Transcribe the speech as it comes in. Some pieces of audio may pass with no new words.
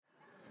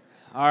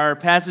Our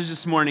passage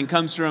this morning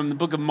comes from the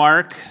book of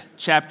Mark,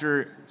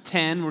 chapter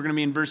 10. We're going to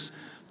be in verse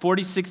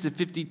 46 to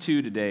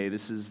 52 today.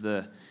 This is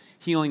the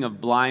healing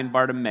of blind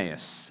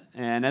Bartimaeus.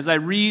 And as I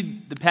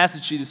read the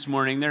passage to you this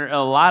morning, there are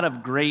a lot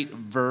of great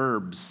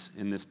verbs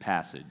in this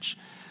passage.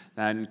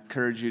 I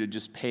encourage you to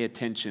just pay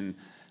attention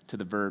to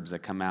the verbs that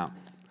come out.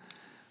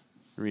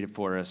 I'll read it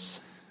for us.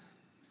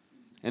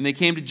 And they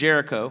came to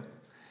Jericho,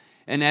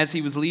 and as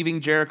he was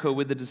leaving Jericho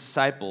with the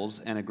disciples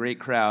and a great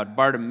crowd,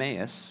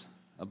 Bartimaeus,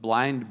 a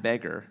blind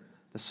beggar,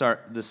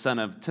 the son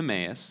of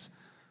Timaeus,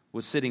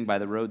 was sitting by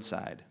the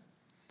roadside.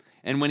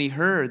 And when he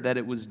heard that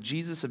it was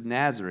Jesus of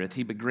Nazareth,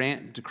 he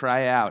began to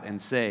cry out and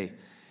say,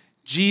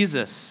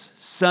 "Jesus,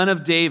 Son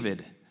of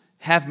David,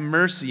 have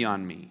mercy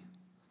on me."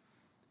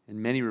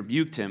 And many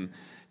rebuked him,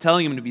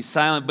 telling him to be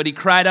silent, but he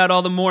cried out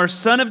all the more,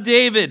 "Son of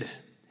David,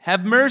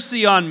 have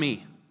mercy on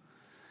me."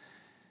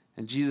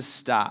 And Jesus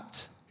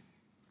stopped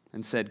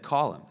and said,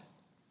 "Call him."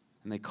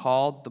 And they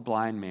called the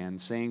blind man,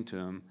 saying to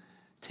him,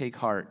 "Take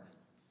heart,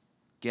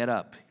 get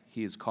up,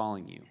 he is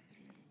calling you."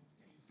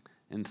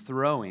 And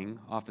throwing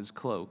off his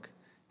cloak,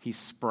 he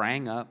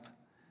sprang up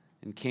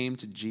and came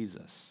to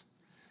Jesus.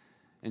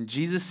 And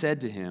Jesus said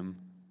to him,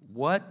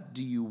 "What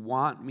do you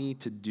want me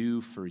to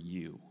do for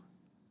you?"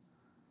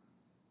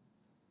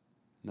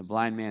 And the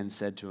blind man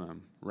said to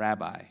him,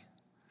 "Rabbi,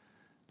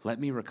 let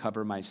me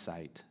recover my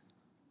sight."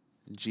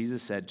 And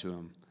Jesus said to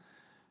him,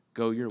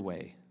 "Go your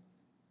way,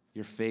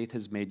 your faith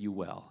has made you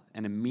well."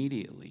 And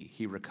immediately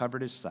he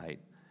recovered his sight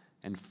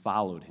and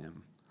followed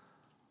him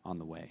on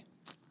the way.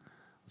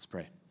 Let's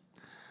pray.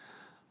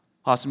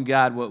 Awesome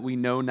God, what we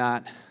know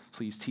not,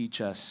 please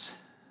teach us.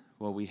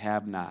 What we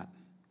have not,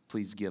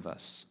 please give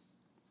us.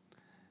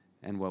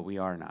 And what we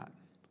are not,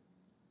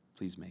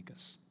 please make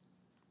us.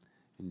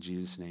 In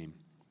Jesus' name,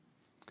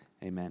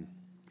 amen.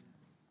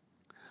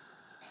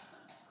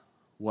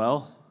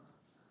 Well,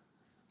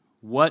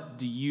 what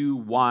do you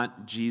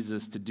want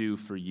Jesus to do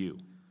for you?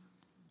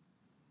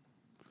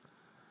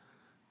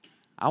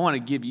 I want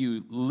to give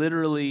you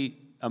literally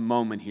a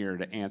moment here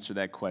to answer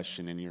that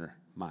question in your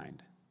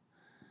mind.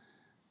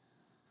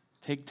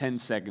 Take 10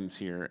 seconds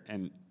here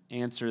and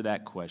answer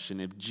that question.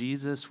 If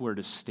Jesus were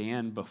to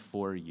stand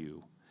before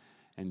you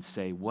and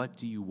say, "What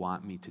do you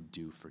want me to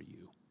do for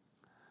you?"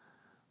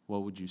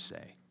 what would you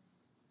say?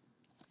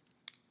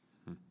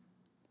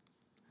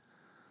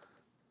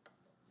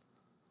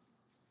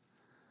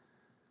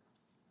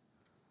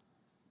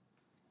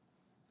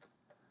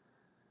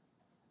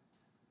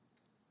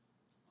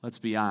 Let's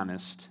be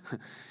honest.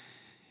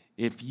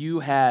 If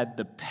you had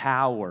the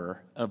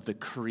power of the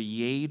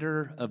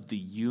creator of the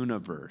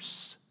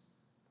universe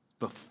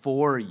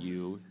before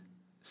you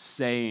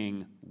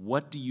saying,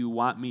 "What do you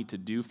want me to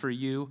do for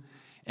you?"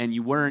 and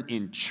you weren't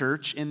in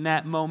church in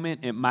that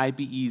moment, it might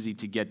be easy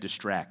to get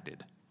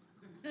distracted.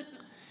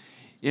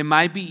 It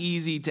might be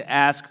easy to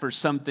ask for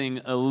something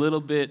a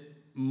little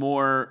bit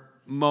more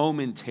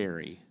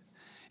momentary.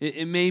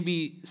 It may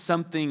be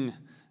something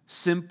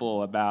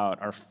simple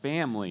about our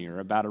family or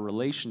about a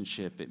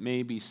relationship. It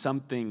may be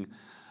something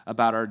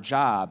about our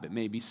job. It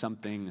may be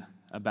something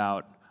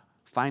about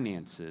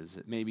finances.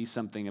 It may be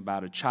something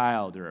about a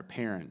child or a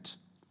parent.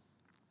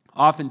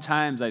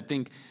 Oftentimes, I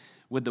think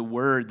with the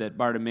word that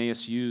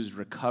Bartimaeus used,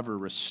 recover,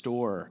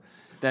 restore,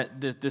 that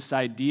this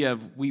idea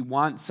of we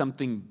want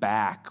something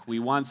back. We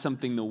want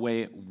something the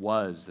way it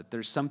was, that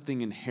there's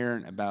something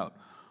inherent about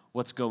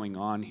what's going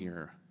on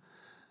here.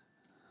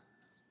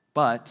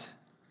 But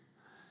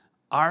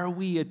are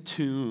we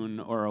attuned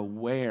or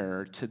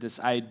aware to this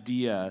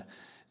idea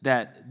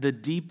that the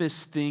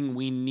deepest thing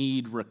we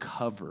need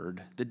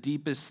recovered, the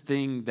deepest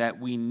thing that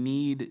we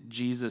need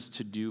Jesus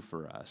to do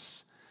for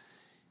us,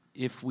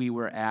 if we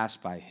were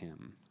asked by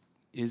him,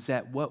 is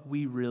that what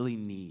we really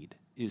need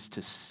is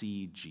to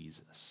see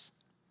Jesus?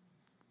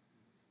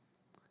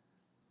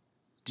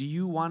 Do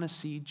you want to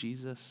see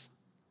Jesus?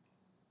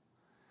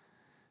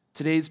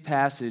 Today's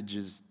passage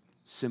is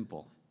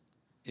simple.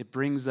 It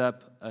brings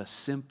up a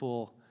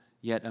simple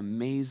yet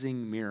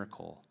amazing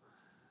miracle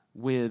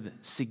with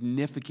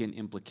significant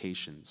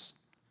implications.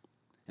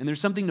 And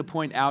there's something to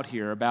point out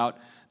here about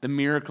the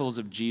miracles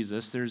of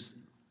Jesus. There's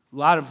a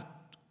lot of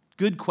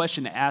good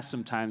question to ask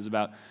sometimes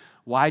about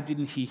why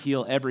didn't he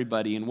heal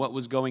everybody and what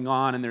was going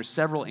on, and there's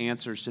several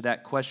answers to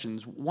that question.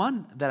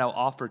 One that I'll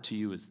offer to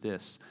you is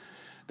this,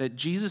 that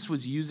Jesus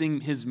was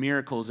using his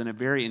miracles in a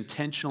very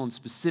intentional and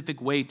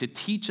specific way to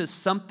teach us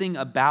something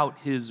about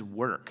his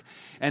work,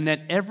 and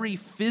that every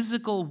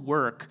physical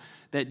work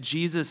that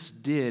Jesus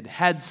did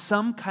had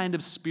some kind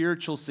of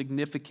spiritual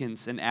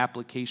significance and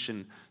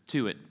application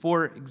to it.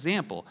 For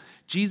example,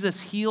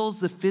 Jesus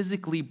heals the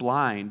physically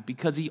blind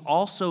because he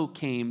also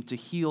came to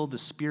heal the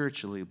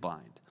spiritually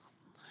blind.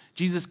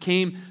 Jesus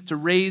came to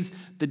raise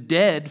the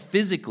dead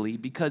physically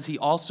because he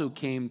also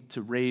came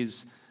to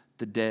raise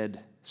the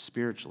dead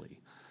spiritually.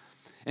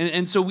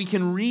 And so we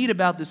can read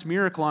about this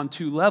miracle on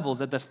two levels,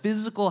 that the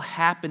physical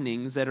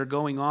happenings that are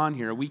going on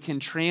here, we can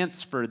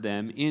transfer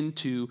them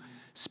into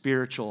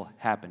spiritual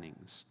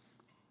happenings.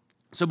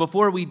 So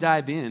before we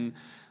dive in,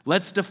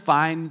 let's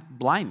define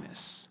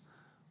blindness.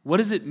 What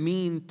does it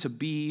mean to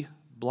be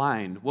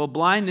blind? Well,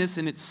 blindness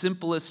in its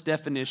simplest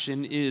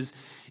definition is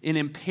an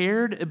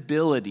impaired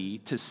ability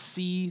to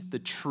see the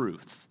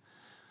truth.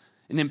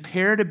 An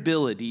impaired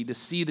ability to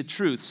see the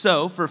truth.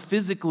 So, for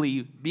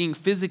being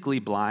physically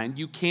blind,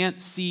 you can't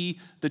see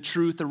the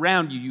truth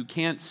around you. You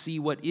can't see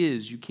what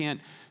is. You can't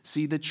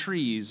see the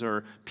trees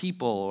or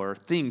people or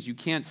things. You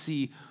can't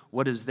see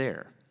what is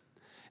there.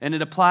 And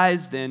it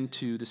applies then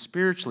to the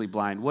spiritually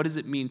blind. What does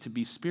it mean to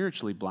be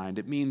spiritually blind?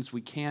 It means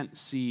we can't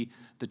see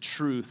the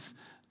truth,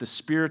 the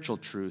spiritual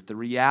truth, the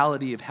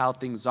reality of how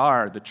things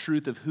are, the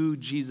truth of who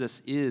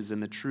Jesus is,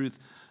 and the truth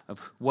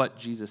of what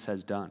Jesus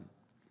has done.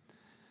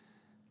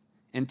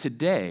 And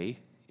today,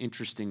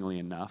 interestingly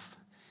enough,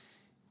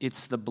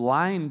 it's the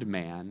blind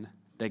man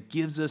that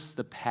gives us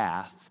the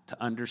path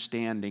to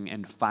understanding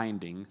and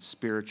finding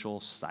spiritual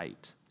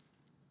sight.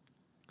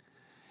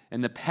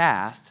 And the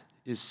path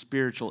is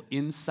spiritual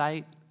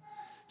insight,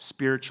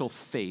 spiritual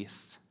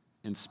faith,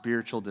 and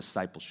spiritual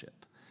discipleship.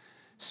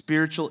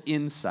 Spiritual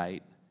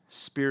insight,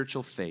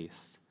 spiritual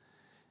faith,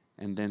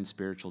 and then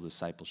spiritual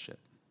discipleship.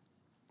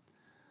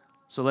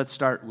 So let's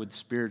start with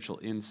spiritual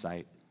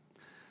insight.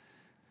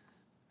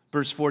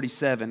 Verse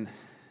 47,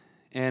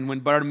 and when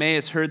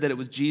Bartimaeus heard that it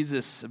was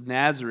Jesus of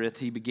Nazareth,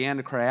 he began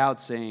to cry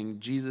out, saying,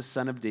 Jesus,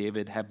 Son of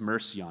David, have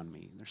mercy on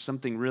me. There's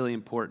something really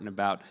important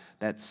about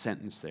that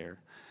sentence there.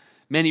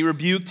 Many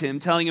rebuked him,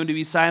 telling him to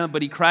be silent,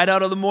 but he cried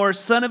out all the more,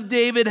 Son of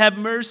David, have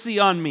mercy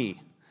on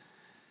me.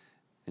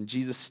 And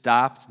Jesus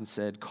stopped and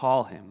said,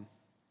 call him.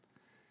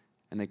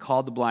 And they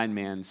called the blind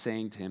man,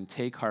 saying to him,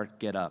 take heart,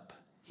 get up,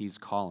 he's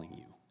calling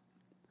you.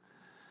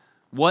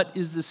 What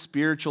is the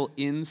spiritual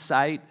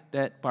insight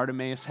that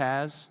Bartimaeus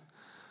has?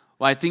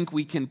 Well, I think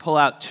we can pull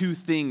out two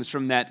things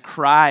from that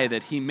cry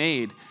that he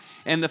made.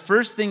 And the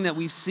first thing that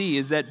we see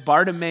is that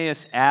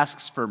Bartimaeus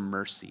asks for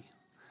mercy.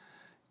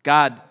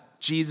 God,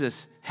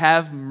 Jesus,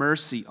 have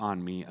mercy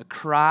on me. A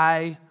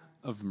cry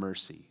of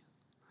mercy.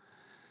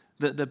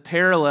 The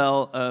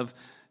parallel of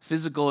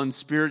physical and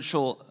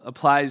spiritual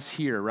applies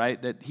here,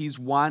 right? That he's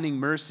wanting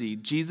mercy.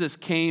 Jesus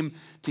came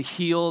to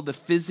heal the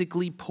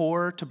physically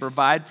poor, to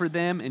provide for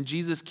them, and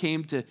Jesus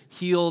came to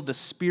heal the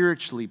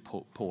spiritually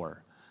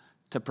poor,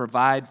 to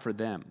provide for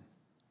them.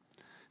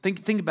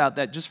 Think about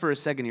that just for a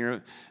second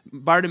here.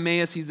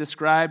 Bartimaeus, he's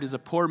described as a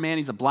poor man.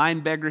 He's a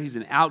blind beggar. He's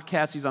an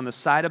outcast. He's on the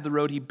side of the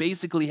road. He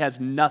basically has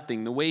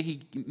nothing. The way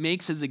he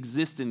makes his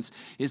existence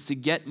is to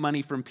get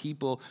money from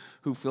people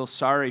who feel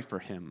sorry for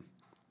him.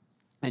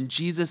 And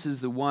Jesus is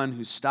the one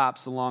who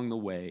stops along the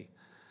way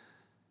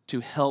to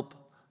help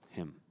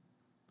him.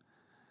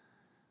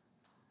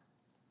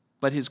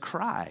 But his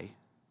cry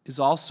is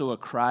also a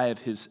cry of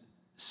his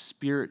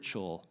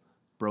spiritual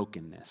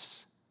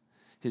brokenness,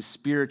 his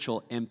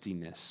spiritual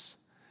emptiness,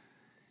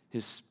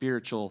 his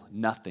spiritual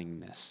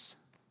nothingness.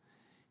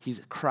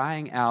 He's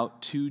crying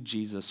out to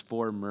Jesus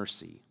for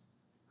mercy.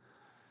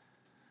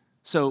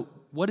 So,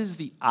 what is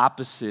the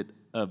opposite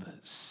of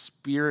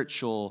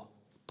spiritual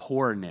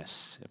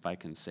poorness, if I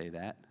can say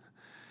that?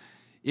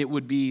 It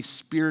would be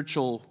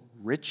spiritual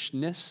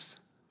richness.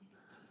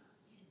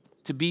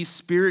 To be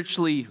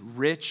spiritually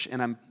rich,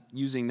 and I'm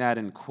using that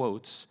in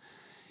quotes,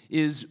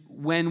 is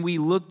when we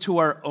look to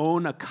our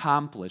own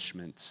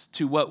accomplishments,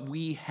 to what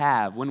we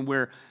have, when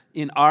we're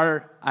in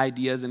our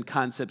ideas and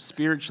concepts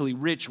spiritually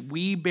rich,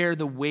 we bear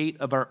the weight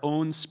of our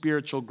own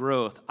spiritual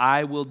growth.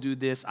 I will do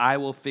this, I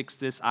will fix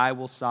this, I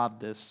will solve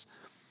this.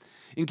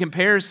 In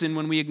comparison,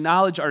 when we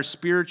acknowledge our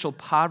spiritual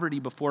poverty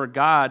before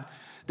God,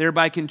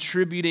 thereby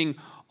contributing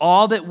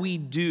all that we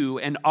do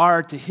and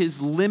are to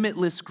his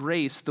limitless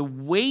grace, the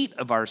weight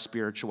of our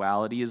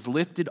spirituality is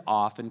lifted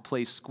off and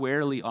placed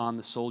squarely on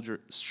the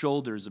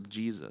shoulders of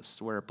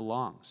Jesus, where it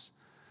belongs.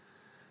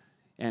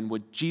 And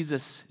what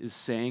Jesus is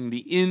saying,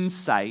 the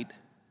insight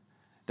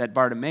that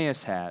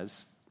Bartimaeus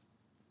has,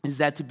 is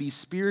that to be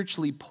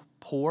spiritually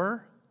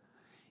poor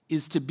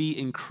is to be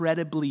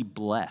incredibly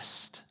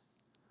blessed.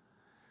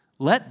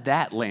 Let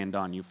that land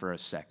on you for a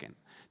second.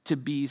 To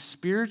be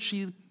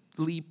spiritually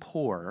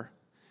poor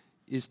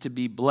is to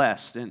be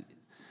blessed. And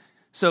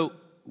so,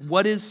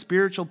 what is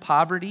spiritual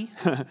poverty?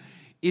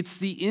 It's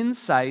the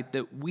insight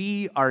that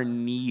we are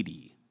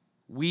needy.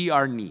 We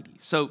are needy.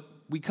 So,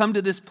 we come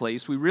to this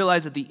place, we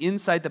realize that the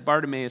insight that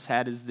Bartimaeus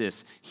had is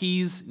this: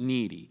 he's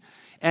needy.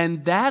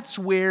 And that's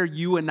where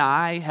you and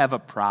I have a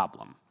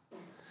problem.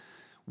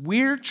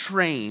 We're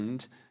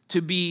trained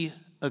to be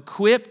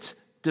equipped,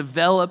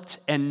 developed,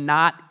 and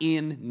not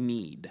in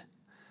need.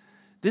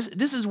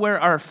 This is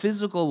where our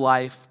physical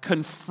life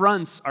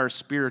confronts our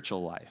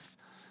spiritual life.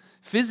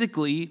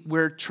 Physically,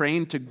 we're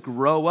trained to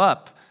grow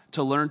up,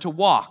 to learn to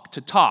walk,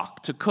 to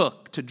talk, to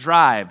cook, to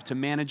drive, to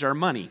manage our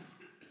money.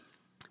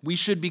 We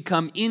should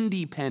become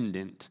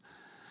independent.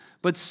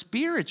 But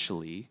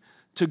spiritually,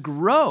 to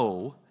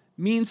grow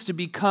means to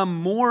become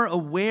more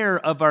aware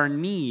of our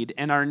need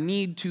and our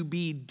need to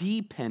be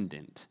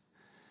dependent.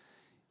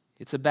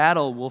 It's a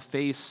battle we'll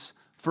face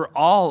for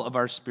all of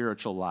our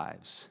spiritual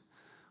lives.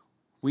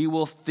 We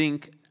will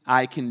think,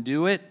 I can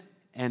do it,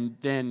 and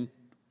then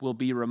will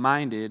be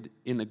reminded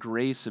in the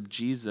grace of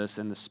Jesus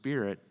and the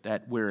Spirit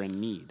that we're in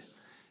need.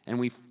 And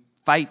we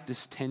fight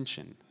this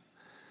tension.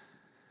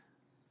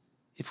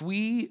 If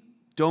we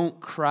don't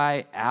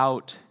cry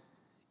out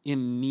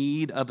in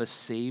need of a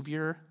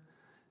Savior,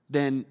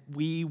 then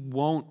we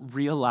won't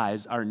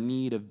realize our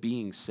need of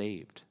being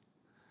saved.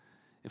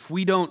 If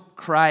we don't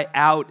cry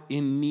out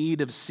in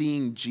need of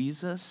seeing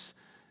Jesus,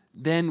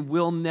 then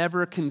we'll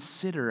never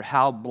consider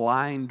how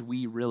blind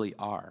we really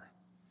are.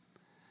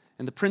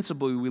 And the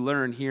principle we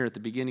learn here at the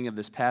beginning of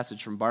this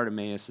passage from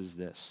Bartimaeus is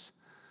this: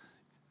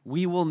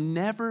 we will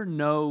never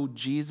know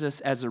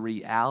Jesus as a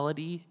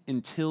reality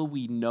until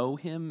we know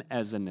him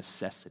as a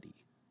necessity.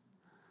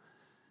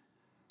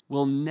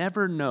 We'll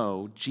never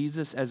know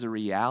Jesus as a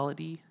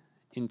reality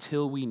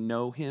until we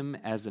know him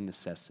as a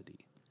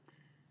necessity.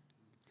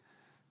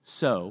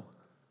 So,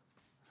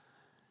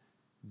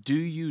 do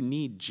you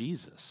need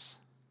Jesus?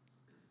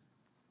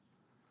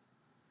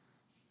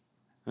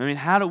 I mean,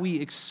 how do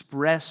we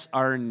express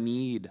our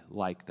need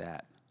like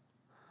that?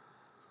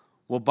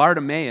 Well,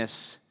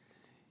 Bartimaeus,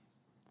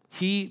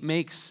 he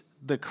makes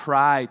the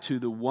cry to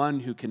the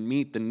one who can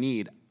meet the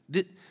need.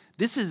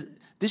 This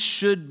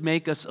should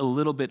make us a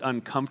little bit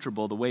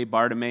uncomfortable, the way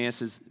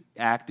Bartimaeus is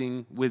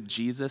acting with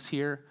Jesus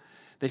here.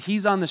 That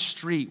he's on the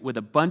street with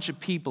a bunch of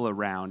people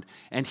around,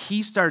 and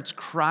he starts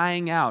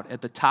crying out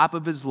at the top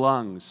of his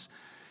lungs,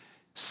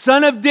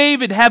 "Son of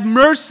David, have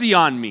mercy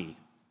on me."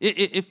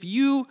 If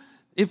you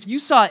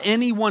saw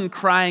anyone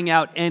crying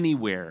out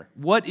anywhere,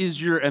 what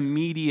is your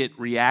immediate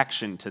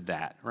reaction to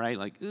that, right?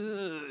 Like,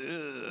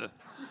 ugh,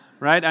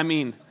 right? I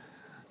mean,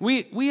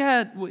 we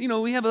have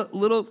a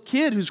little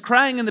kid who's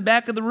crying in the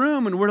back of the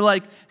room, and we're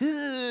like,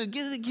 "Get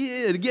the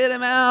kid, get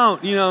him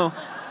out,"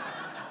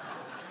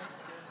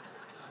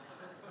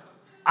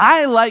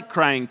 I like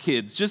crying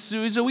kids, just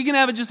so we can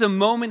have just a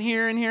moment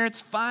here and here. It's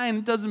fine.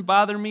 It doesn't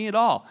bother me at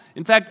all.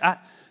 In fact,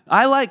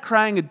 I like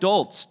crying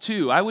adults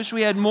too. I wish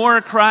we had more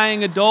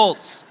crying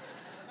adults.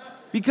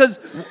 Because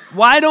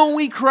why don't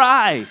we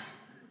cry?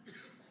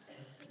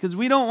 Because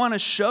we don't want to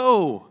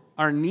show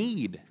our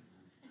need.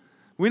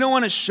 We don't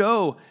want to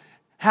show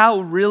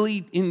how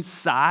really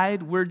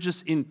inside we're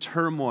just in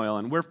turmoil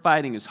and we're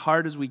fighting as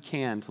hard as we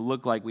can to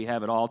look like we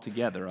have it all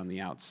together on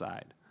the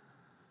outside.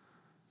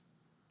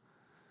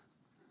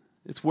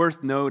 It's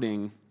worth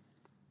noting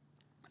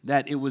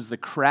that it was the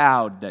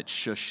crowd that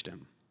shushed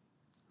him.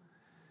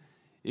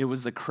 It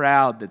was the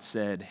crowd that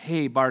said,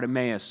 "Hey,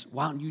 Bartimaeus,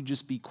 why don't you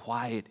just be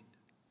quiet?"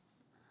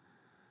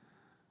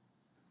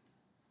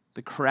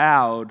 The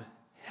crowd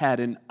had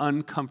an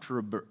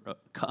uncomfortable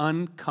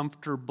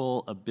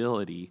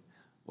ability,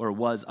 or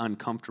was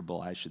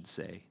uncomfortable, I should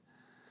say,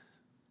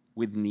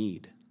 with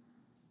need.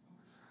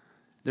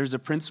 There's a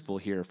principle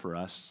here for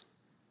us.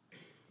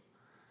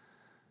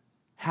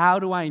 How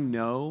do I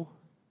know?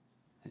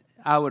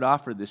 I would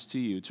offer this to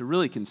you to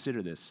really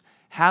consider this.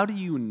 How do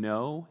you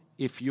know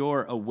if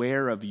you're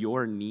aware of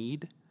your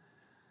need,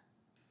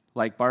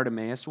 like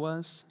Bartimaeus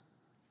was?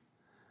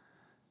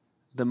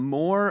 The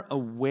more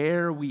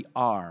aware we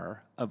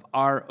are of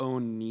our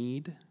own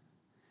need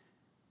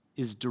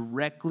is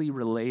directly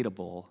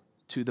relatable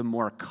to the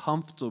more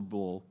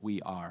comfortable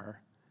we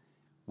are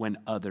when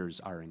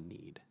others are in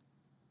need.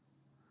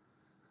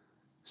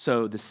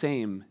 So the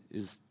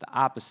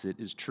opposite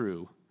is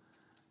true.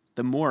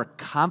 The more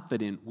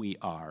confident we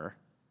are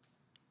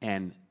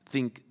and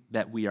think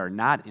that we are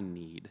not in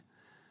need,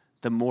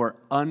 the more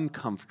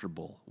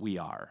uncomfortable we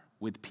are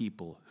with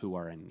people who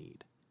are in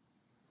need.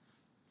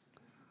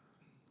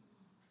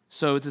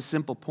 So it's a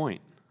simple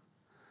point.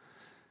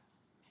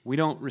 We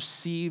don't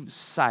receive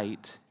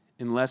sight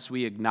unless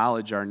we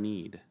acknowledge our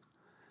need.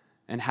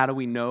 And how do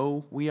we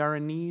know we are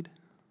in need?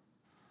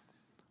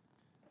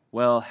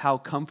 Well, how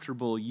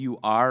comfortable you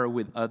are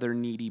with other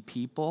needy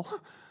people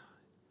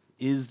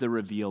is the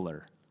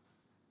revealer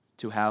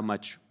to how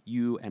much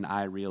you and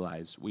I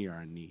realize we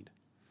are in need.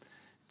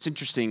 It's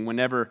interesting,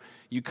 whenever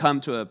you come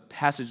to a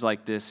passage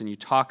like this and you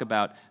talk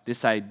about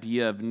this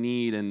idea of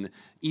need and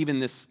even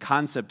this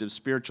concept of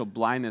spiritual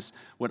blindness,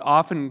 what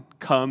often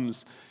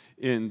comes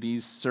in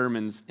these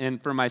sermons,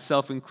 and for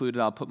myself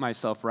included, I'll put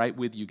myself right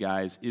with you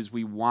guys, is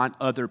we want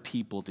other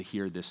people to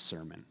hear this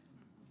sermon.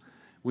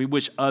 We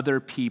wish other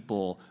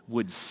people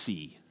would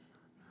see.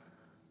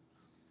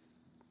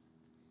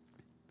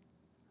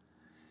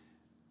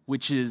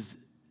 Which is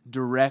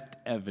direct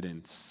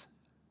evidence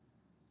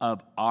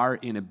of our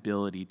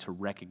inability to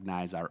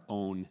recognize our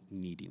own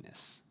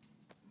neediness.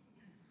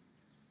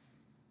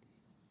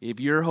 If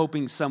you're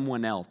hoping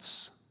someone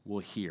else will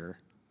hear,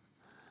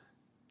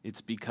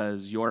 it's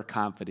because you're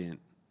confident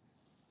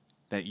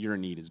that your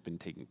need has been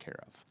taken care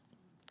of.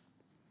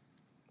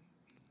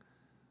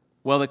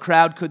 Well, the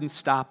crowd couldn't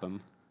stop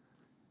him,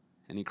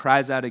 and he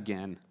cries out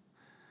again.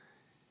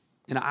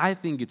 And I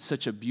think it's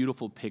such a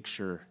beautiful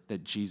picture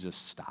that Jesus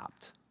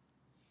stopped.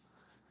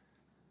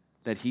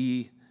 That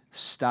he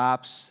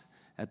stops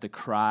at the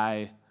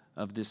cry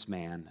of this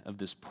man, of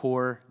this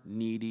poor,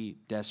 needy,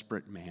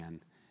 desperate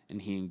man,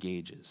 and he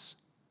engages.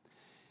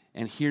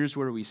 And here's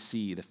where we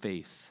see the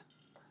faith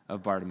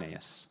of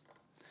Bartimaeus.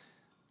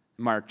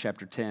 Mark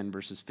chapter 10,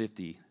 verses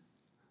 50.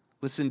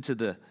 Listen to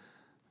the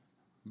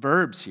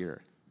verbs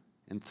here.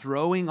 And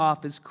throwing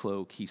off his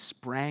cloak, he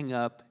sprang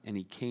up and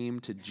he came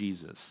to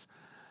Jesus.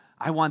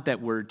 I want that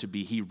word to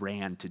be he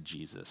ran to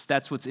Jesus.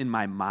 That's what's in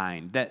my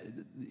mind.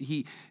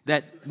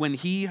 That when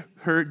he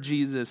heard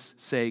Jesus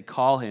say,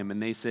 call him,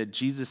 and they said,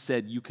 Jesus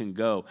said, you can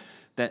go.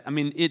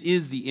 It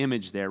is the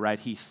image there, right?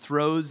 He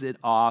throws it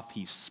off,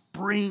 he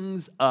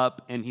springs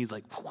up, and he's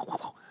like, whoa, whoa,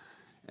 whoa.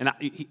 And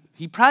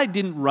he probably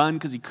didn't run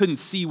because he couldn't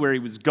see where he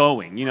was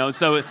going,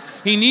 So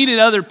he needed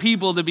other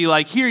people to be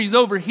like, he's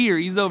over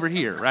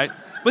here, right?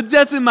 But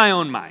that's in my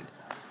own mind.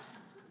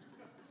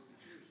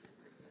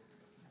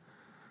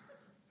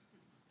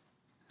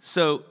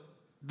 So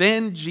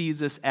then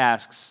Jesus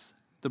asks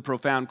the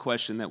profound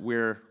question that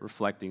we're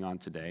reflecting on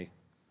today.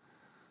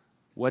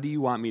 What do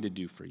you want me to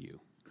do for you?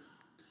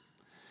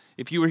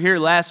 If you were here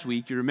last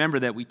week, you remember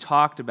that we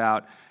talked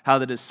about how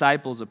the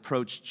disciples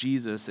approached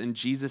Jesus, and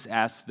Jesus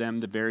asked them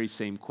the very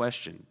same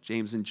question,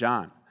 James and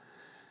John.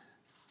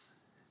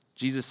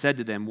 Jesus said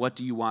to them, what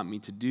do you want me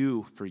to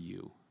do for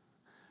you?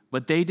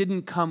 But they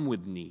didn't come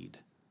with need,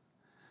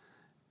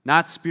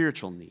 not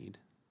spiritual need.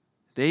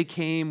 They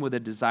came with a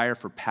desire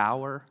for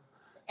power,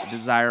 a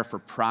desire for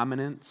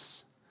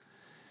prominence.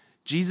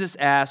 Jesus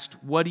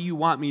asked, what do you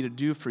want me to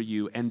do for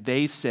you? And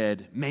they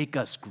said, make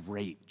us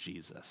great,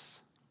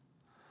 Jesus.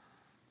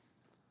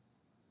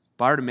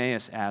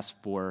 Bartimaeus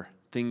asked for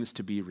things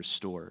to be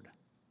restored.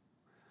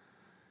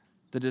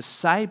 The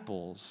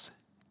disciples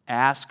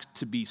asked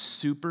to be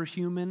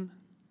superhuman.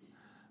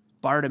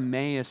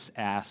 Bartimaeus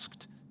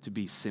asked to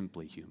be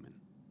simply human.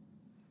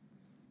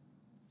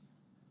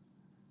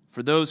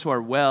 For those who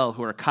are well,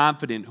 who are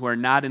confident, who are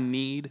not in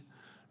need,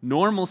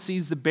 normalcy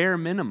is the bare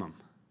minimum.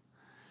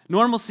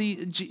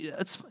 Normalcy,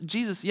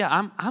 Jesus,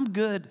 yeah, I'm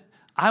good.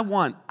 I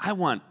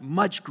want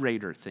much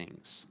greater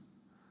things.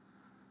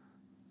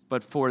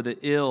 But for the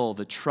ill,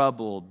 the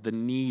troubled, the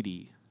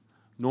needy,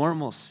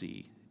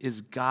 normalcy is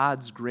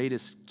God's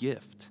greatest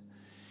gift.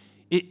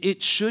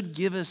 It should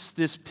give us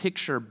this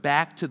picture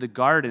back to the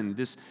garden.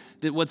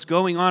 That what's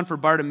going on for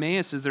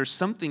Bartimaeus is there's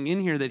something in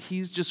here that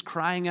he's just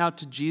crying out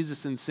to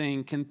Jesus and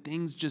saying, can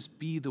things just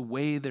be the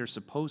way they're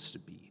supposed to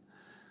be?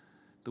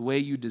 The way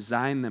you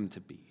design them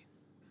to be?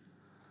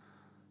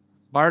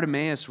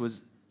 Bartimaeus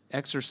was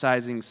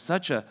exercising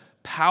such a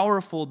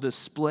powerful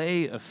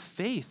display of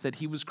faith that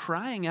he was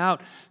crying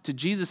out to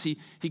Jesus. He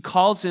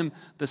calls him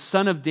the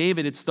Son of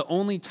David. It's the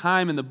only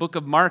time in the book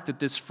of Mark that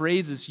this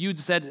phrase is used.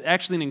 It's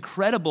actually an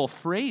incredible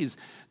phrase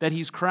that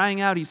he's crying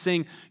out. He's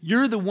saying,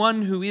 you're the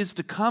one who is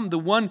to come, the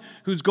one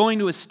who's going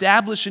to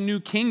establish a new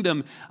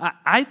kingdom.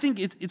 I think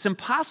it's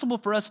impossible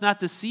for us not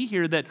to see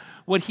here that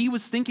what he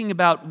was thinking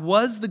about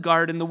was the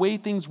garden, the way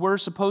things were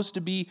supposed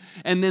to be,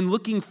 and then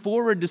looking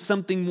forward to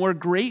something more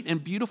great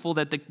and beautiful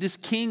that this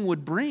king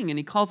would bring. And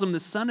he calls him the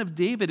Son of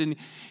David, and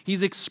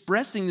he's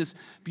expressing this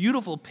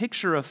beautiful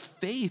picture of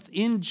faith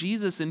in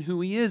Jesus and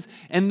who he is,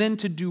 and then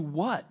to do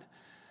what?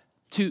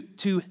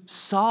 To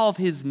solve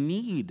his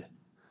need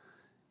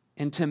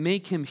and to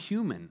make him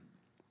human.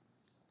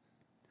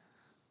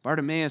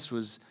 Bartimaeus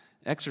was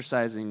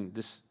exercising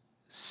this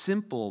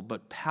simple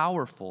but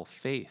powerful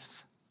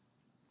faith.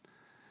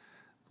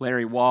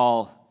 Larry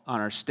Wall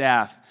on our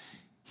staff,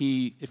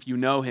 he, if you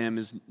know him,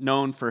 is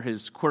known for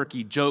his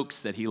quirky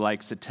jokes that he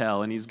likes to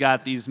tell, and he's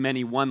got these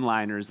many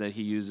one-liners that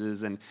he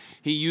uses, and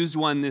he used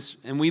one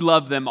and we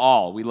love them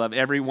all. We love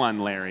every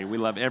one, Larry. We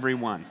love every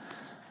one.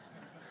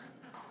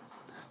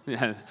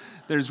 Yeah,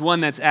 there's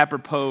one that's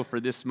apropos for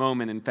this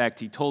moment. In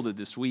fact, he told it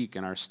this week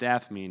in our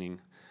staff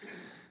meeting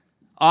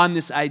on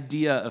this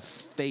idea of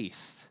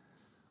faith.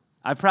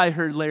 I've probably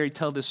heard Larry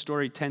tell this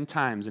story 10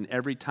 times, and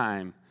every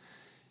time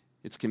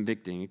it's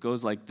convicting. It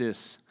goes like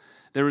this.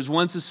 There was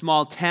once a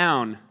small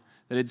town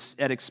that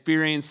had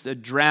experienced a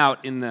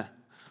drought in the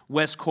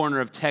west corner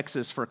of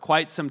Texas for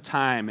quite some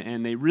time,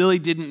 and they really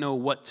didn't know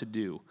what to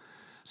do.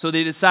 So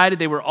they decided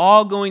they were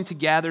all going to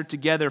gather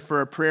together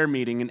for a prayer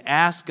meeting and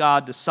ask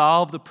God to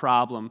solve the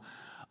problem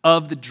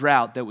of the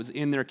drought that was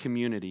in their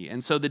community.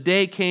 And so the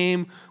day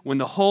came when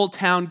the whole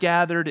town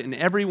gathered and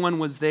everyone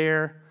was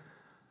there,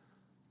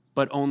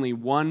 but only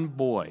one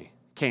boy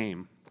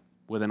came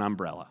with an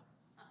umbrella.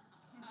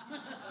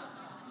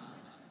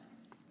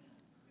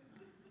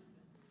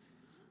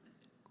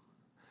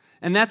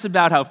 And that's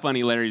about how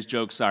funny Larry's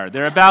jokes are.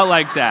 They're about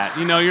like that.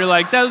 You're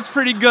like, that was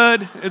pretty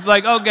good. It's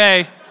like,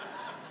 okay,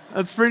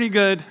 that's pretty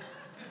good.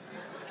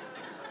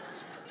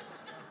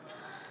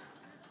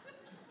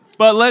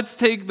 But let's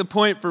take the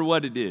point for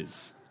what it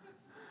is.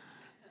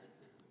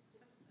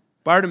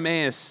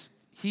 Bartimaeus,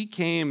 he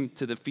came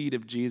to the feet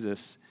of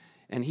Jesus,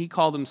 and he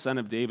called him Son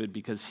of David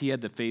because he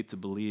had the faith to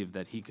believe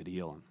that he could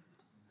heal him.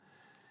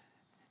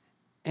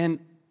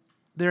 And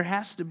there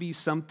has to be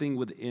something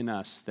within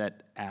us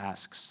that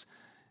asks,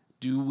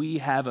 do we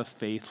have a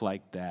faith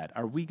like that?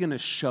 Are we going to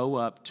show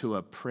up to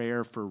a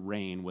prayer for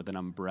rain with an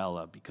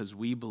umbrella because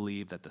we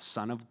believe that the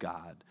Son of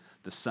God,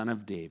 the Son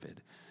of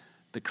David,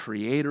 the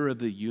creator of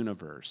the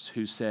universe,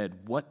 who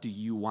said, what do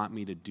you want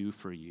me to do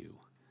for you,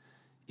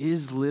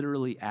 is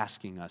literally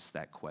asking us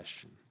that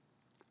question.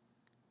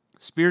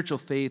 Spiritual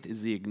faith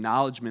is the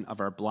acknowledgement of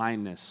our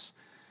blindness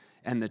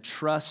and the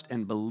trust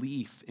and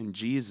belief in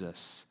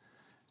Jesus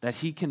that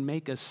he can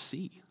make us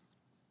see.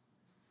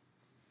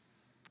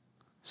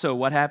 So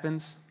what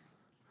happens?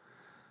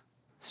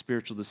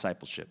 Spiritual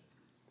discipleship.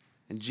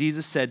 And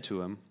Jesus said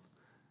to him,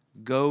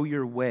 "Go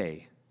your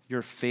way,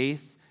 your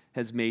faith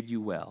has made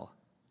you well."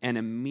 And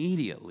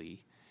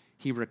immediately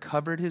he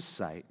recovered his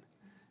sight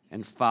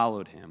and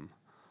followed him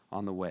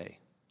on the way.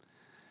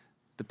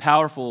 The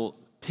powerful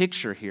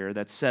picture here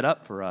that's set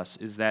up for us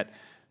is that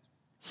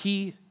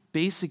he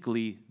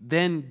basically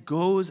then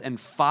goes and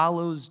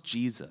follows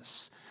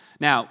Jesus.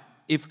 Now,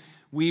 if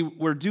we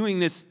were doing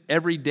this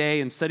every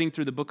day and studying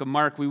through the book of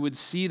Mark, we would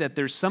see that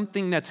there's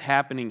something that's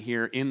happening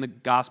here in the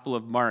Gospel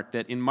of Mark,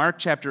 that in Mark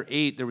chapter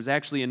 8, there was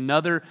actually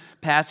another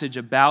passage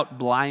about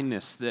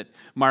blindness that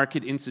Mark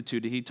had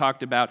instituted. He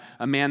talked about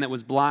a man that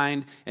was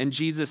blind, and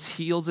Jesus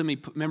heals him. He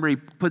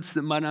puts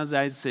the mud on his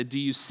eyes and said, "Do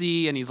you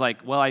see?" And he's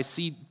like, "Well, I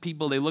see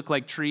people, they look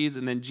like trees,"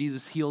 and then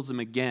Jesus heals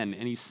him again.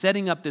 And he's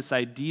setting up this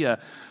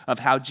idea of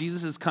how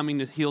Jesus is coming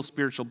to heal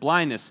spiritual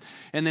blindness.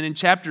 And then in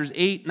chapters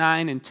 8,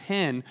 9, and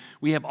 10,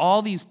 we have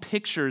all these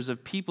pictures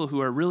of people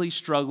who are really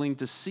struggling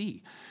to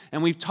see.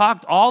 And we've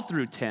talked all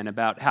through 10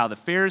 about how the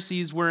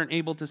Pharisees weren't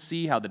able to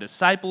see, how the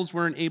disciples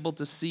weren't able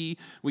to see.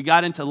 We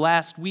got into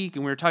last week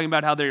and we were talking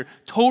about how they're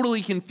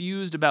totally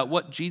confused about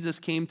what Jesus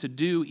came to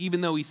do, even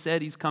though he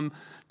said he's come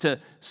to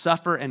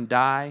suffer and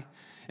die.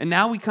 And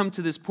now we come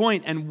to this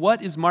point, and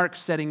what is Mark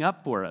setting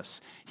up for us?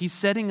 He's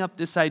setting up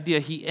this idea.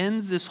 He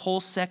ends this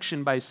whole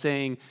section by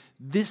saying,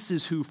 this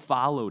is who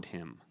followed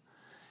him.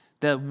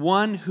 The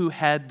one who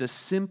had the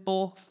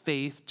simple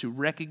faith to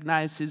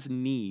recognize his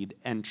need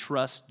and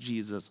trust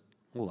Jesus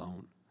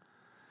alone.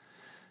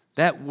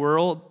 That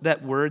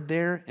word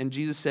there, and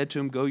Jesus said to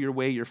him, "Go your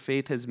way, your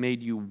faith has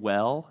made you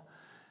well."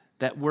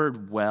 That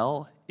word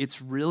well,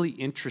 it's really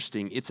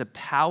interesting. It's a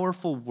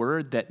powerful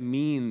word that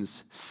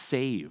means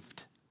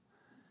saved.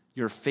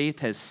 Your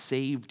faith has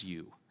saved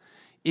you.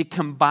 It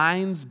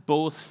combines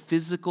both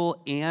physical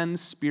and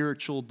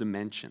spiritual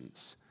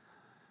dimensions.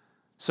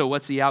 So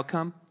what's the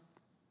outcome?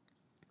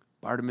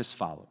 Bartimaeus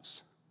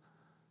follows.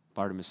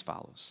 Bartimaeus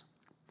follows.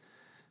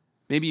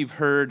 Maybe you've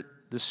heard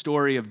the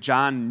story of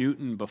John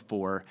Newton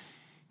before.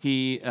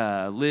 He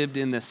lived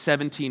in the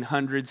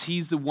 1700s.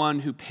 He's the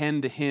one who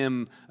penned the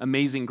hymn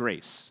Amazing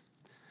Grace.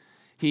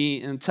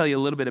 I'll tell you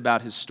a little bit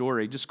about his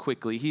story just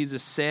quickly. He's a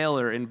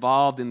sailor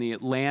involved in the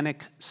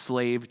Atlantic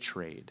slave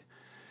trade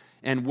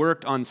and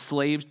worked on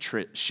slave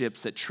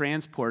ships that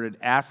transported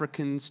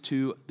Africans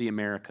to the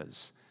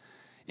Americas.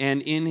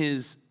 And in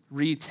his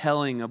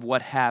retelling of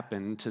what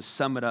happened, to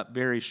sum it up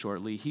very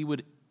shortly, he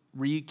would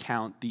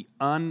recount the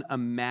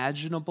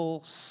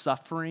unimaginable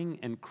suffering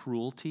and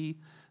cruelty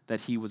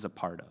that he was a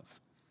part of.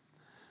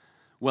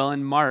 Well,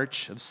 in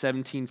March of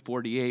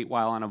 1748,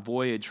 while on a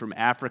voyage from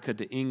Africa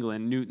to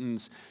England,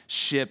 Newton's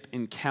ship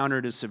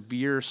encountered a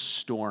severe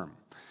storm.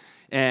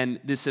 And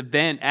this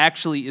event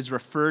actually is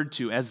referred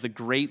to as the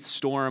Great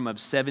Storm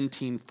of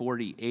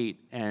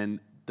 1748. And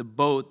the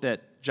boat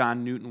that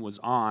John Newton was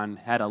on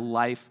had a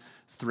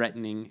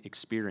life-threatening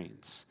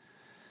experience.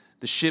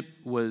 The ship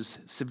was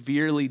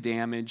severely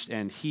damaged,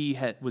 and he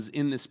was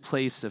in this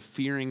place of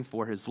fearing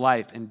for his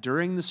life. And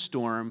during the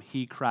storm,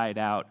 he cried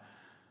out,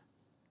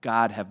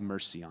 "God, have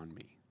mercy on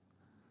me."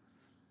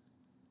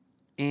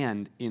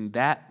 And in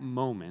that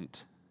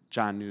moment,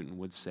 John Newton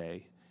would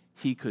say,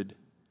 he could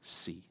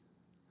see.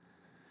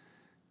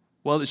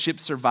 Well, the ship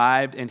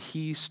survived, and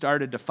he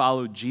started to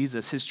follow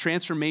Jesus. His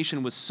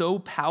transformation was so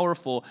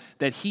powerful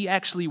that he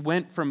actually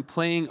went from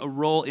playing a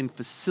role in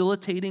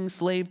facilitating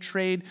slave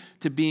trade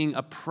to being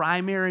a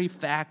primary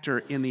factor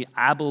in the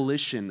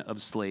abolition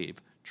of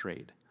slave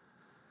trade.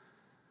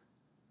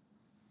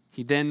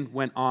 He then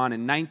went on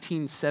in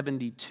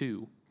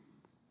 1972,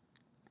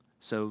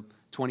 so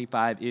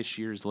 25-ish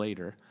years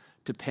later,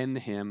 to pen the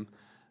hymn,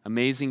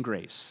 Amazing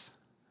Grace,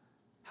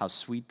 how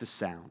sweet the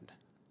sound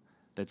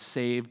that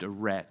saved a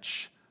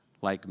wretch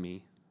like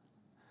me.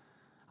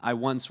 I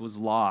once was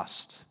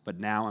lost, but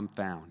now I'm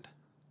found.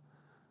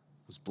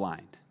 Was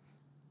blind,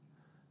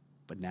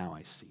 but now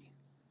I see.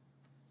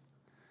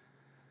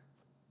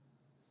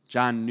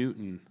 John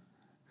Newton,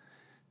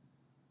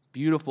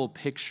 beautiful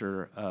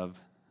picture of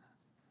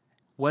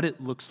what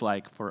it looks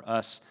like for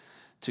us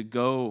to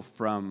go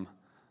from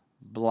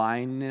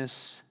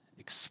blindness,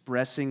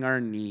 expressing our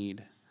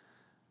need,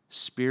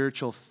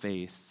 spiritual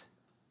faith,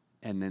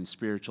 and then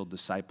spiritual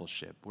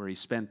discipleship, where he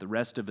spent the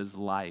rest of his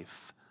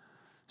life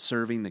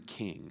serving the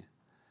King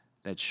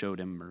that showed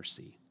him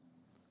mercy.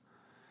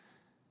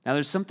 Now,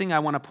 there's something I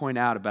want to point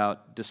out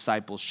about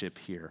discipleship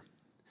here.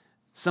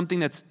 Something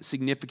that's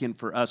significant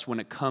for us when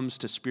it comes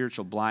to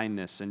spiritual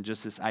blindness and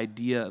just this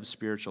idea of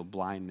spiritual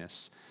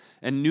blindness.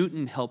 And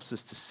Newton helps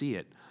us to see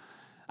it.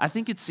 I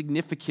think it's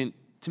significant,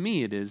 to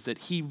me it is, that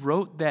he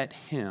wrote that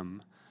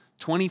hymn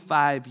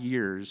 25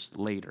 years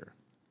later.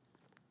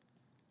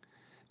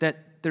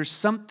 That there's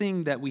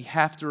something that we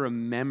have to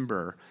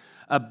remember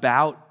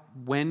about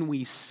when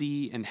we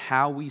see and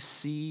how we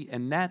see,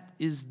 and that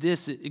is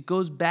this. It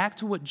goes back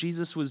to what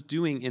Jesus was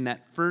doing in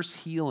that first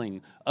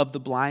healing of the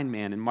blind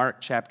man in Mark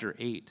chapter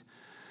 8.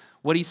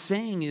 What he's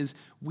saying is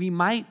we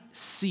might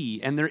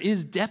see, and there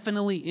is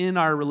definitely in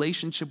our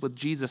relationship with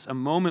Jesus a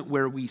moment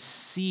where we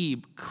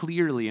see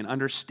clearly and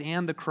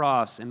understand the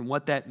cross and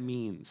what that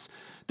means.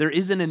 There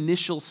is an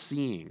initial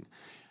seeing.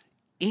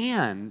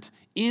 And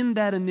in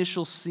that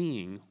initial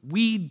seeing,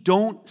 we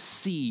don't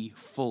see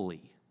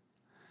fully.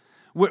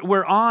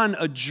 We're on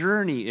a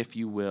journey, if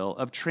you will,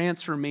 of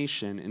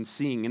transformation and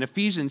seeing. In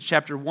Ephesians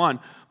chapter 1,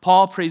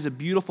 Paul prays a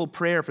beautiful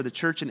prayer for the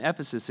church in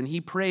Ephesus, and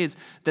he prays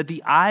that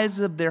the eyes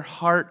of their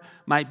heart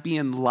might be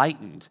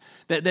enlightened.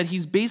 That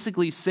he's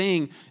basically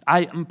saying,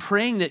 I am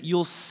praying that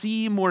you'll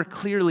see more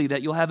clearly,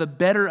 that you'll have a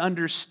better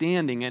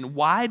understanding. And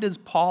why does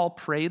Paul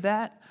pray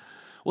that?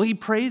 Well, he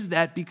prays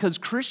that because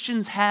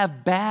Christians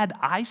have bad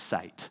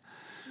eyesight.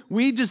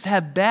 We just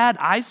have bad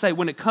eyesight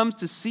when it comes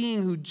to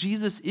seeing who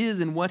Jesus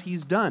is and what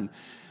he's done.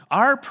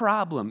 Our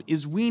problem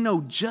is we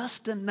know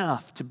just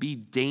enough to be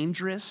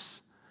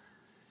dangerous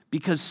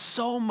because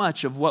so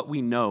much of what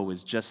we know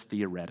is just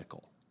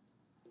theoretical.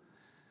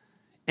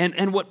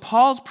 And what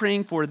Paul's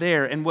praying for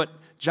there and what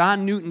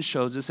John Newton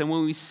shows us and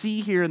what we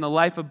see here in the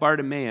life of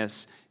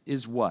Bartimaeus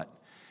is what?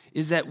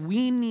 Is that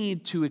we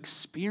need to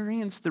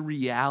experience the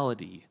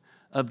reality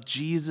of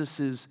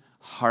Jesus'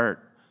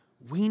 heart.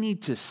 We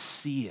need to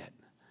see it.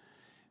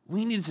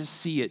 We need to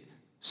see it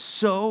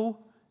so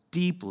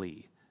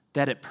deeply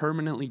that it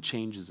permanently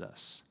changes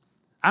us.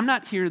 I'm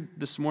not here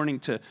this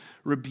morning to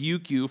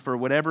rebuke you for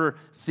whatever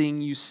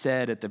thing you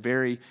said at the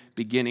very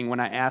beginning when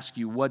I asked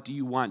you, what do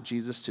you want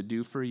Jesus to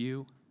do for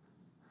you?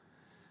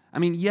 I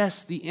mean,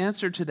 yes, the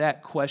answer to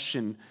that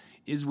question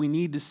is we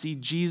need to see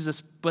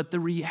Jesus, but the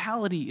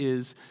reality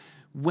is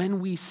when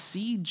we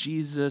see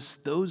Jesus,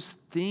 those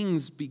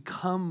things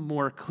become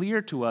more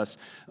clear to us.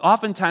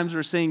 Oftentimes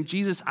we're saying,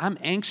 Jesus, I'm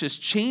anxious,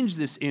 change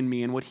this in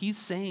me. And what he's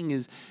saying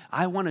is,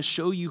 I want to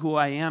show you who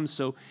I am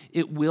so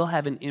it will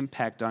have an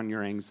impact on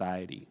your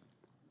anxiety.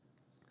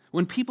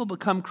 When people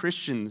become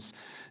Christians,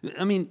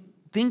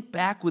 think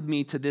back with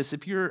me to this.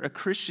 If you're a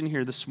Christian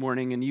here this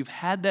morning and you've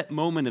had that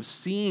moment of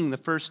seeing the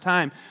first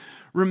time,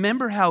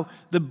 remember how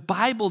the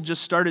Bible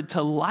just started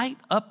to light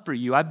up for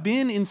you. I've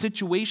been in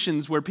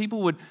situations where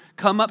people would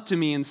come up to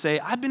me and say,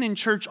 I've been in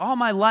church all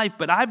my life,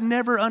 but I've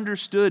never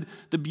understood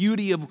the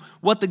beauty of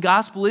what the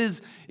gospel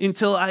is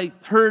until I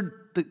heard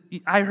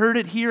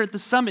it here at the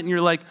summit. And you're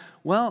like,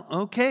 well,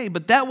 okay,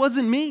 but that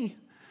wasn't me.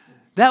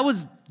 That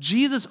was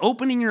Jesus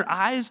opening your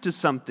eyes to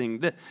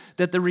something,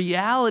 that the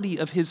reality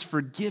of his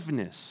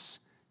forgiveness,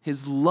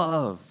 his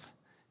love,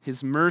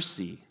 his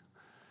mercy.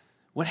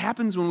 What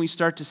happens when we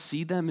start to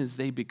see them is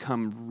they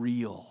become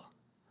real,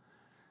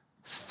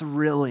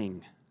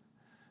 thrilling,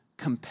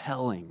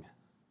 compelling,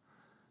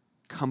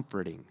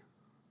 comforting,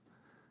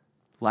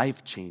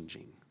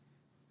 life-changing.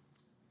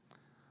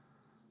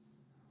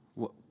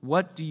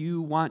 What do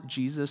you want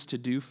Jesus to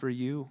do for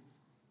you?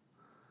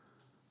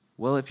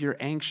 Well, if you're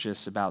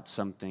anxious about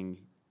something,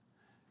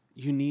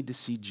 you need to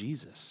see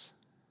Jesus.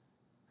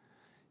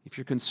 If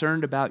you're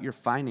concerned about your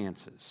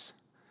finances,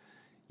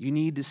 you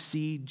need to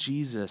see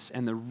Jesus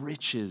and the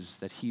riches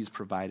that he's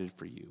provided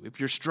for you. If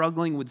you're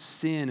struggling with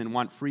sin and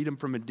want freedom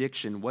from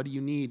addiction, what do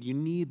you need? You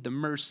need the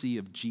mercy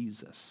of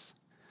Jesus.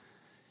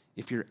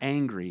 If you're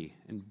angry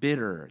and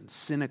bitter and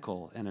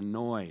cynical and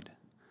annoyed,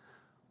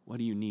 what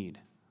do you need?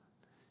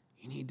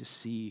 You need to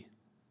see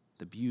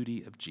the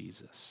beauty of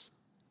Jesus.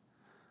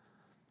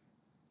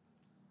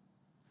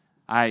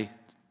 I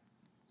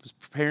was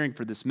preparing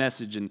for this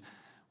message and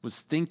was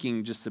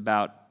thinking just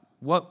about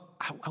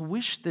I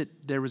wish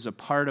that there was a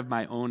part of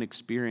my own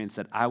experience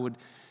that I would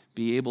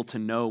be able to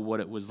know what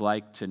it was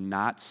like to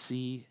not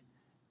see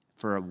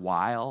for a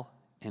while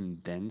and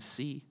then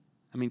see.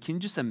 Can you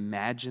just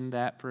imagine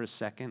that for a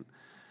second?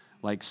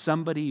 Like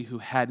somebody who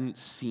hadn't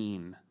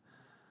seen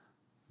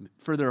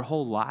for their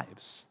whole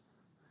lives,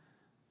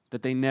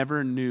 that they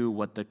never knew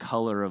what the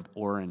color of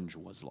orange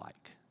was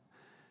like,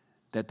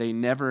 that they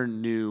never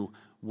knew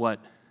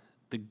what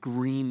the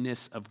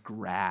greenness of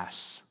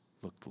grass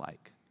looked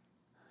like.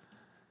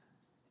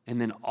 And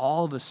then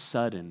all of a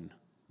sudden,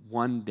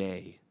 one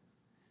day,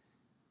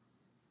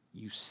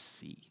 you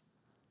see.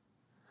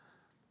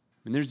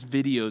 And there's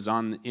videos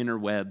on the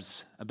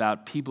interwebs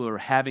about people who are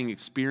having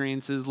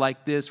experiences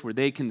like this where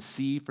they can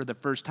see for the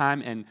first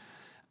time. And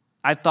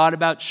I thought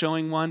about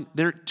showing one.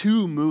 They're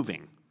too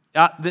moving.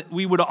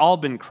 We would have all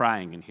been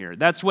crying in here.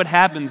 That's what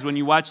happens when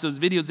you watch those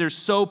videos. They're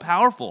so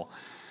powerful.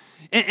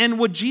 And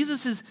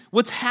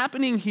what's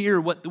happening here,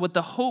 what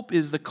the hope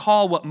is, the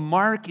call, what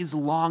Mark is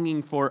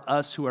longing for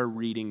us who are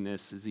reading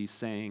this, is he's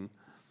saying,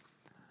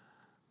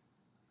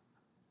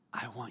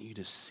 I want you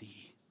to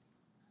see.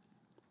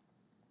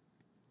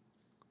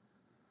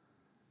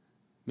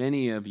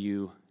 Many of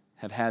you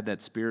have had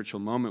that spiritual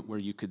moment where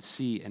you could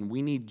see, and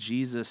we need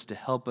Jesus to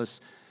help us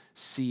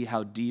see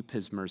how deep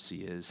his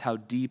mercy is, how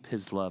deep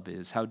his love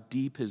is, how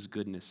deep his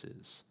goodness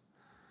is.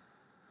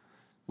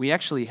 We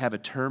actually have a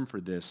term for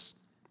this.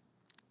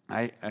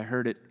 I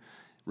heard it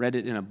read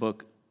it in a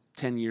book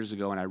 10 years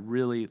ago, and I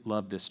really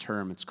love this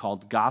term. It's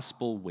called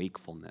gospel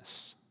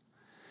wakefulness.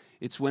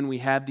 It's when we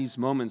have these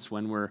moments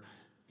when we're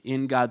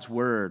in God's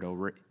word, or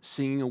we're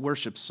singing a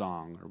worship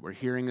song, or we're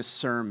hearing a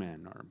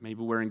sermon, or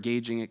maybe we're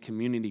engaging a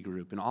community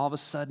group, and all of a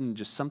sudden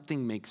just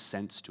something makes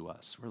sense to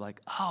us. We're like,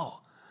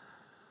 oh,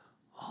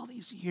 all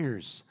these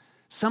years.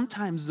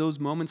 Sometimes those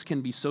moments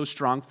can be so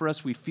strong for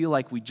us, we feel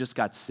like we just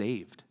got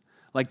saved,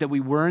 like that we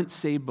weren't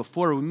saved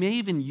before. We may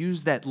even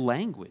use that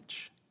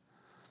language.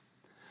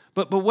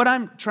 But what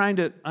I'm trying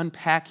to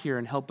unpack here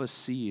and help us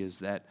see is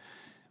that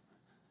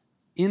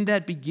in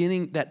that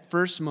beginning, that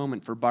first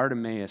moment for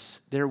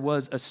Bartimaeus, there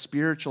was a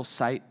spiritual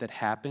sight that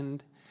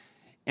happened,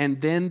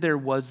 and then there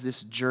was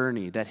this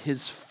journey that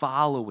his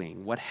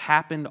following, what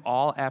happened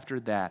all after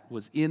that,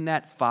 was in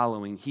that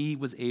following, he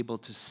was able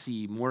to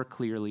see more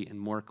clearly and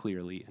more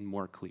clearly and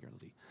more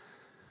clearly.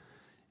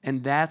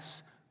 And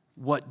that's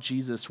what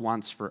Jesus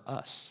wants for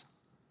us.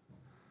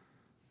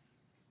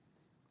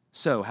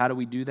 So, how do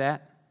we do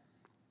that?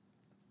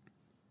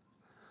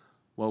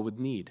 Well, with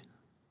need,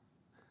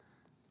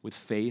 with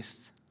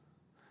faith,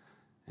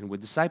 and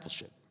with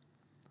discipleship.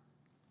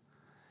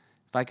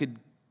 If I could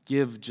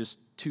give just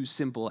 2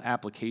 simple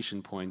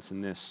application points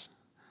in this,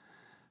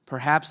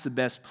 perhaps the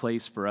best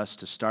place for us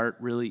to start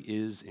really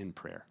is in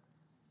prayer.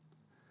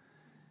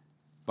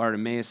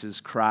 Bartimaeus'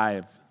 cry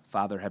of,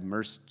 Father, have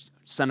mercy,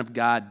 Son of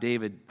God,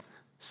 David,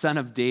 Son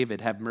of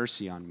David, have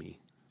mercy on me.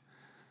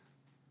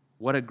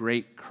 What a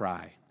great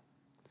cry.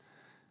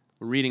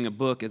 We're reading a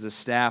book as a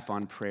staff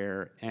on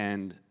prayer,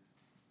 and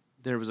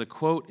there was a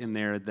quote in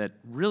there that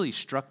really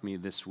struck me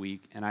this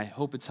week, and I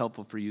hope it's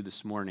helpful for you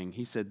this morning.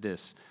 He said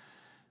this,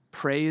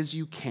 pray as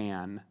you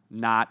can,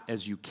 not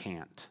as you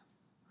can't.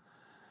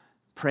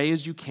 Pray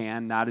as you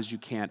can, not as you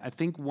can't. I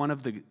think one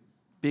of the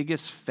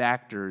biggest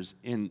factors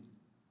in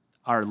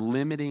our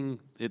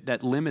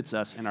that limits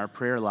us in our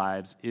prayer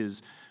lives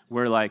is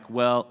we're like,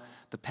 well,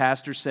 the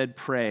pastor said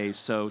pray,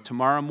 so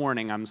tomorrow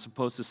morning I'm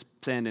supposed to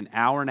spend an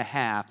hour and a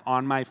half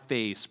on my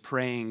face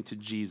praying to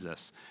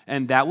Jesus.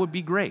 And that would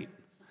be great.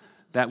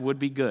 That would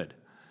be good.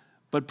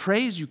 But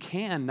pray as you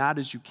can, not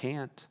as you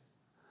can't.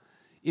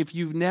 If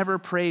you've never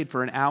prayed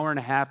for an hour and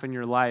a half in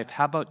your life,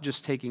 how about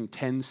just taking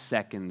 10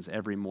 seconds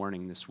every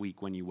morning this week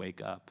when you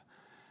wake up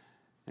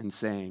and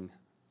saying,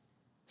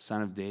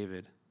 Son of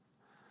David,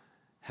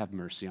 have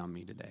mercy on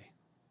me today.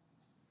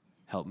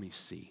 Help me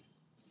see.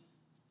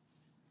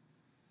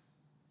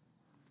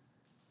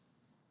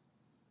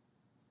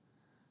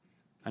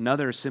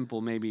 Another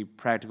simple, maybe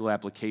practical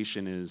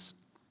application is,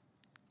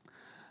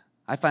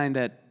 I find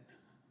that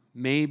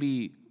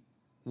maybe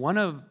one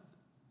of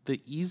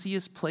the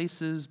easiest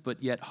places,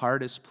 but yet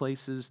hardest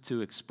places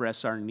to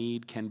express our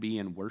need can be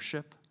in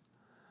worship.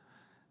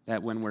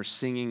 That when we're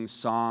singing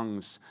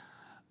songs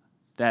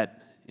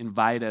that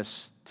invite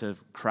us to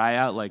cry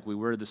out like we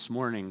were this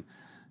morning,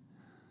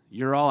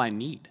 you're all I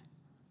need.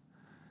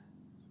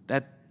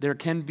 That there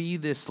can be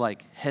this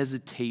like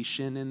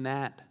hesitation in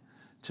that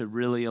to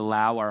really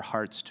allow our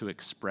hearts to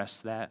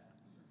express that.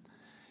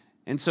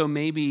 And so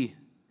maybe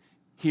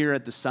here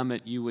at the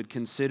summit you would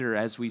consider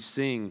as we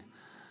sing,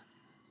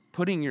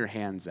 putting your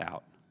hands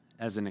out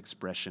as an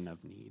expression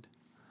of need.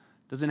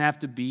 Doesn't have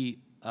to be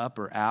up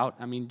or out.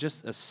 I mean,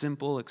 just a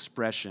simple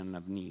expression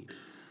of need.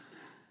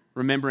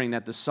 Remembering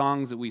that the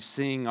songs that we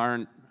sing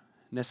aren't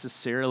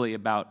necessarily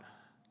about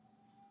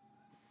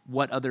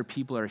what other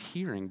people are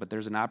hearing, but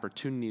there's an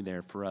opportunity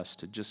there for us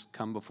to just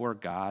come before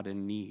God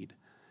in need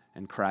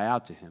and cry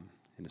out to him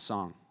in a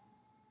song.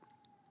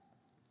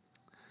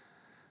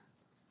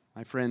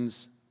 My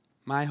friends,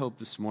 my hope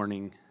this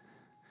morning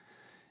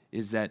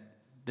is that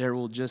there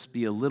will just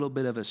be a little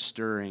bit of a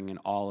stirring in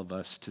all of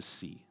us to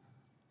see.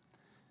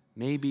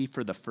 Maybe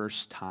for the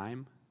first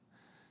time.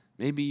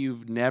 Maybe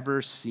you've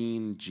never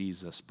seen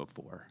Jesus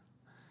before.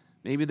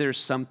 Maybe there's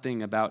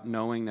something about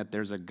knowing that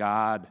there's a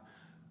God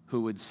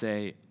who would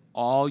say,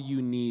 all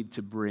you need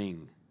to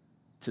bring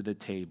to the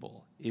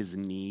table is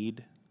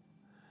need.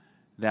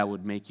 That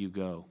would make you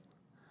go,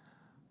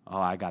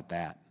 oh, I got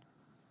that.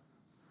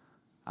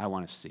 I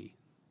want to see.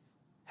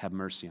 Have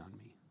mercy on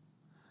me.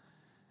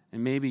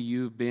 And maybe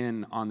you've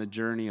been on the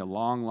journey a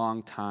long,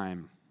 long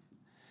time,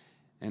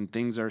 and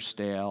things are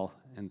stale,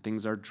 and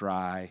things are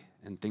dry,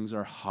 and things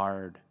are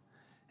hard,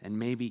 and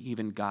maybe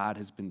even God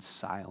has been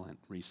silent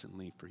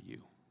recently for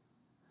you.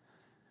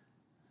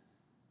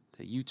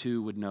 That you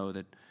too would know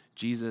that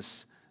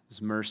Jesus'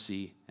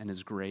 mercy and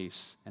his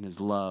grace and his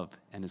love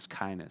and his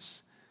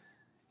kindness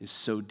is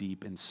so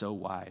deep and so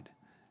wide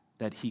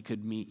that he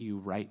could meet you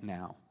right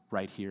now,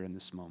 right here in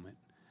this moment.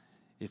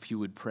 If you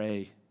would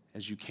pray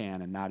as you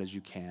can and not as you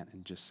can't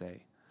and just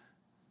say,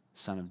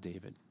 Son of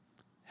David,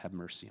 have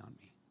mercy on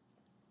me.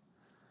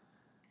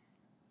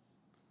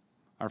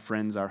 Our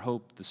friends, our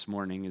hope this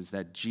morning is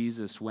that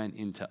Jesus went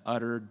into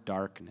utter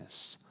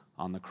darkness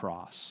on the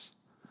cross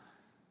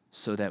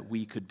so that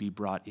we could be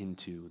brought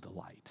into the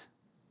light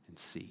and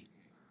see.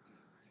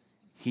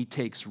 He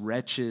takes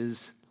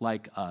wretches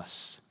like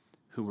us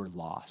who were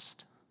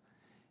lost,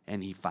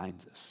 and he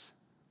finds us.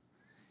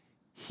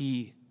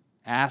 He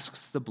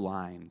asks the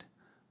blind,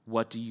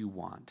 "What do you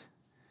want?"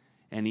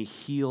 And he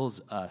heals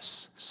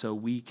us so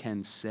we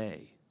can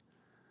say.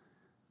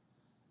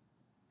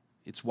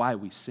 It's why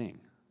we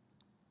sing.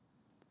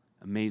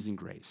 Amazing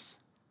grace,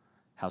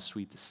 how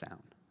sweet the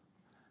sound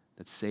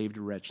that saved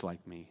a wretch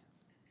like me.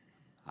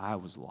 I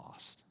was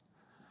lost,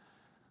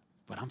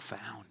 but I'm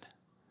found,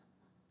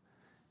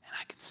 and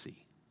I can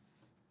see.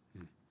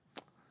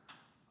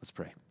 Let's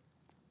pray.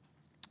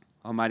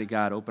 Almighty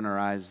God, open our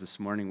eyes this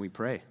morning, we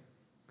pray.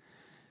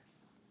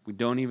 We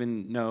don't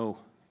even know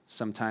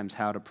sometimes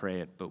how to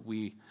pray it, but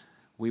we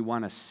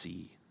want to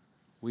see.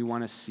 We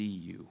want to see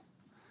you.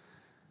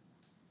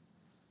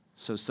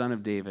 So, Son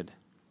of David,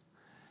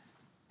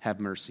 have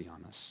mercy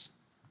on us.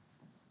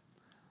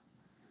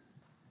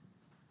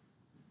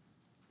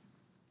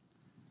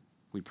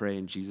 We pray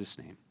in Jesus'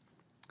 name.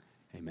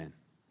 Amen.